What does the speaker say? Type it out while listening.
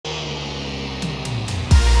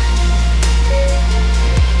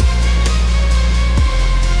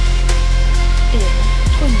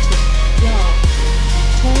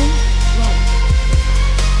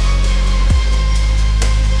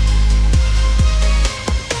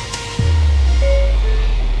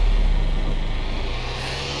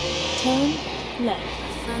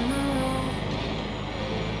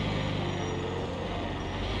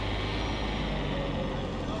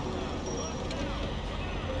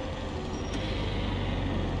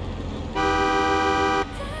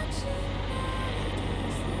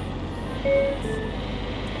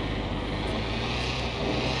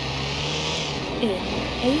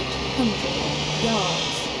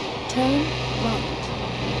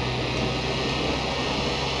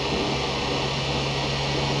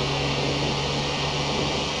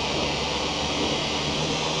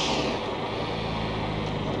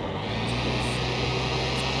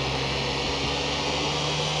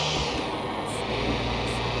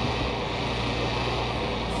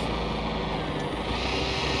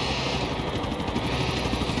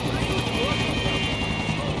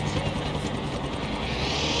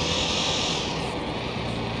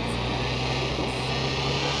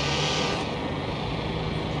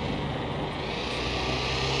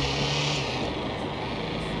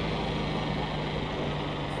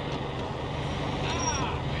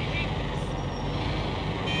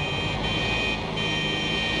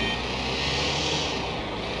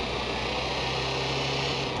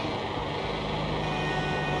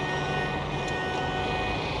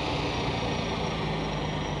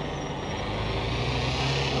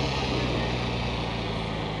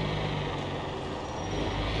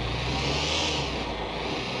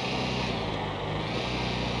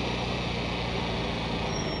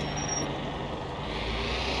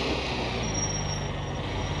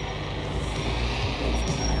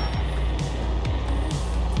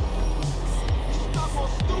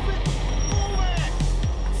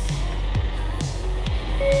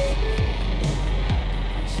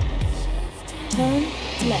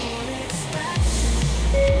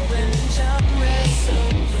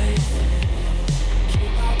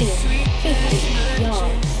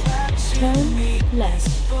Turn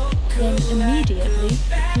left, then immediately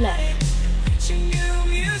left.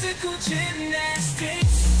 Musical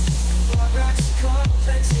gymnastics,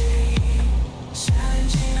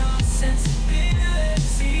 challenging our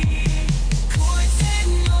sensibility,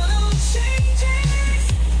 coining all changes,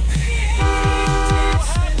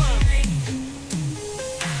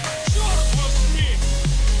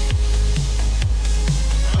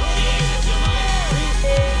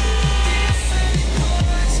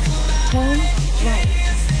 Turn right.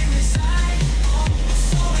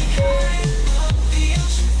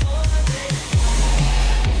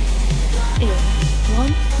 In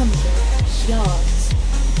 100 yards,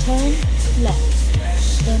 turn left,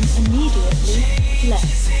 then immediately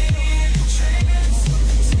left.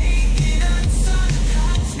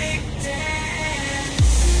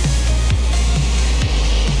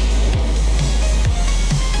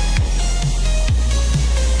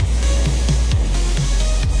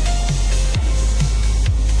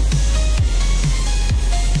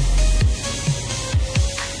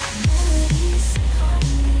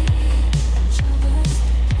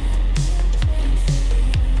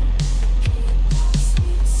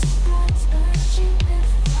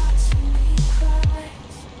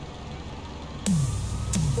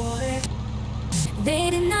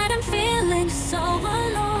 Late at night I'm feeling so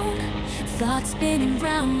alone, thoughts spinning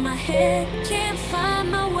round my head, can't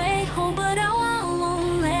find my way home, but I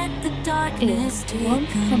won't let the darkness take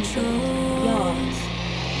 100 control. yards,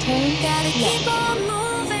 turn Gotta left. keep on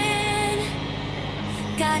moving,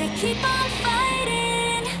 gotta keep on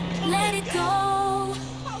fighting, let it go.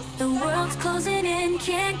 The world's closing in,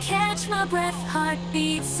 can't catch my breath,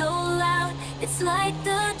 heartbeat so loud, it's like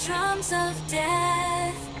the drums of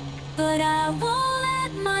death. But I won't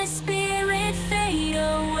let my spirit fade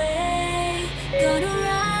away. Gonna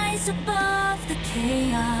rise above the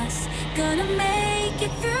chaos, gonna make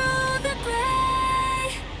it through the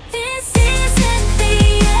gray. This isn't the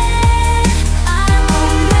end, I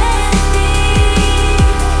won't let it be.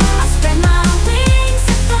 I'll spread my wings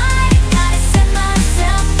and fly, gotta set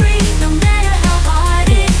myself free. No matter how hard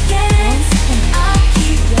it gets, I'll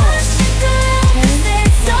keep pushing through.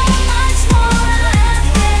 There's so much more I have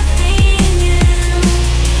left in you.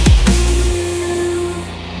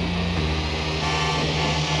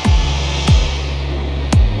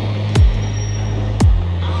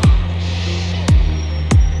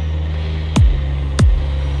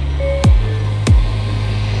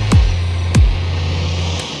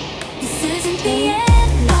 This isn't the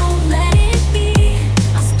end, won't let it be.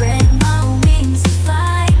 I'll spread my wings and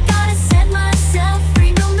fly, gotta set myself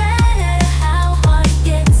free. No matter how hard it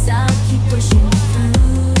gets, I'll keep pushing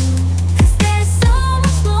through. 'Cause there's so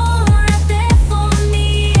much more out there for me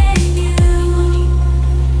and you.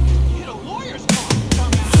 Get a lawyer's call,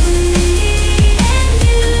 dumbass. Me and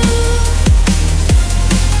you.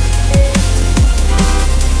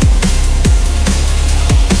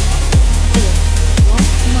 In 1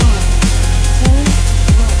 mile, turn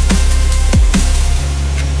right.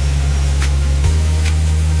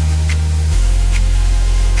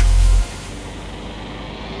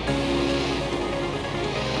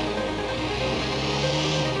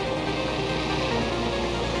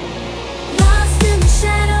 Lost in the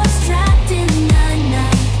shadows, trapped in the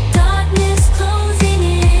night, darkness closing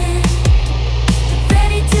in.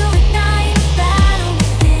 Ready to ignite a battle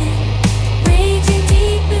within, raging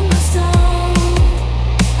deep in my soul.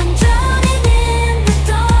 I'm drowning in the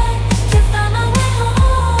dark, can't find my way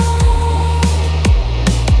home.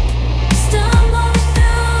 Stumbling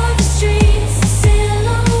through the streets, a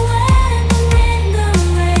silhouette in the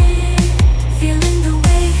rain, feeling the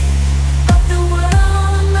weight of the world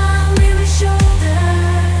on my weary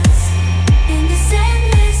shoulders. In this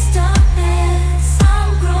endless darkness, I'm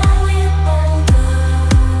growing older.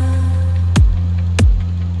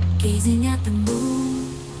 Gazing at the moon,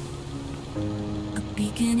 a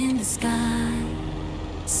beacon in the sky,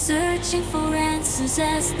 searching for answers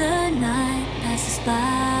as the night passes by.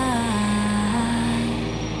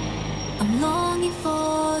 I'm longing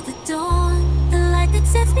for the dawn, the light that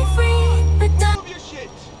sets me free, but Move your shit.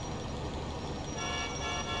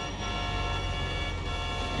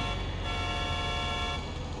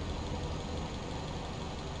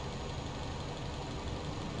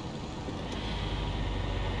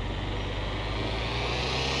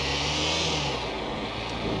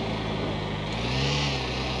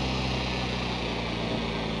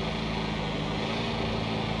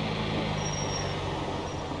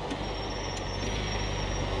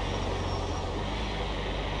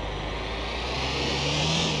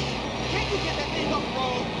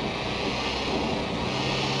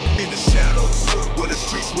 In the shadows, where the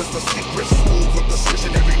streets whisper secrets, smooth with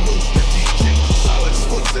precision, every move.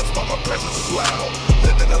 sensed by my presence is loud.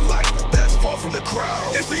 Living a life that's far from the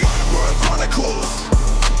crowd. It's the Underworld Chronicles,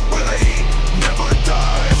 where the heat never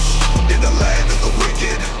dies. In the land of the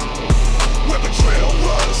wicked, where betrayal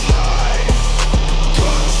runs high.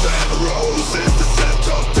 Guns and roses, the scent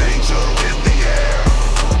of danger in the air.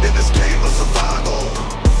 In this game of survival,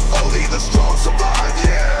 only the strong survive,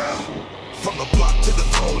 yeah. From the block to the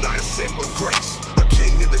throne, I ascend with grace. A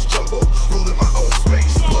king in this jungle, ruling my own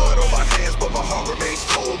space. Blood on my hands, but my heart remains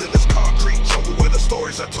cold. In this concrete jungle where the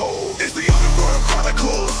stories are told. It's the Underworld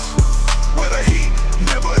Chronicles, where the heat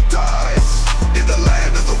never dies. In the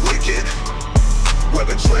land of the wicked, where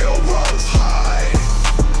betrayal runs high.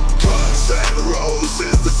 Guns and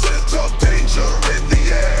roses, the scent of danger in the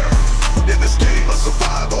air. In this game of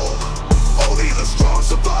survival, only the strong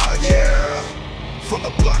survive, yeah. From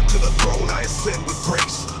the block to the throne, I ascend with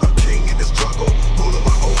grace. A king in this jungle, ruling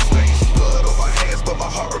my own space. Blood on my hands, but my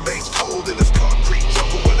heart remains cold. In this concrete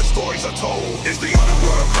jungle where the stories are told. It's the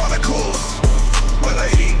Underworld Chronicles, where the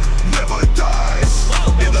heat never dies.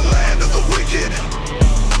 In the land of the wicked,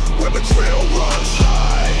 where betrayal runs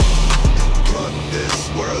high. Blood is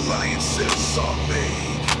where alliances are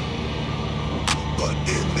made. But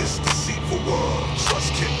in this deceitful world,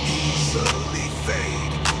 trust can easily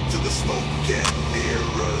fade. Through the smoke and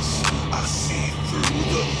mirrors, I see through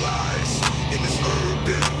the lies. In this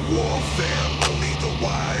urban warfare, only the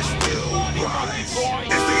wise will rise.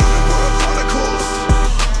 It's the Underworld Chronicles,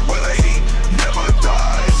 where the heat never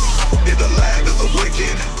dies. In the land of the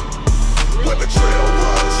wicked, where betrayal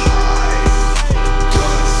runs high.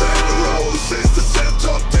 Guns and roses, the scent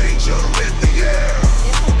of danger in the air.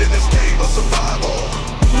 In this game of survival,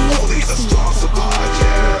 only the strong survive,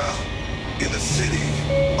 yeah. In the city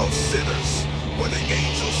of sinners, where the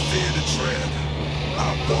angels fear to tread, I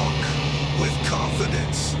walk with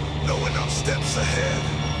confidence, knowing I'm steps ahead.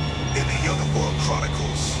 In the Underworld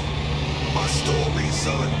Chronicles, my story's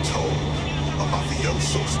untold. A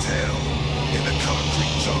mafioso's tale, in the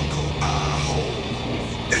concrete jungle I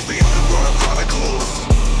hold. It's the Underworld Chronicles,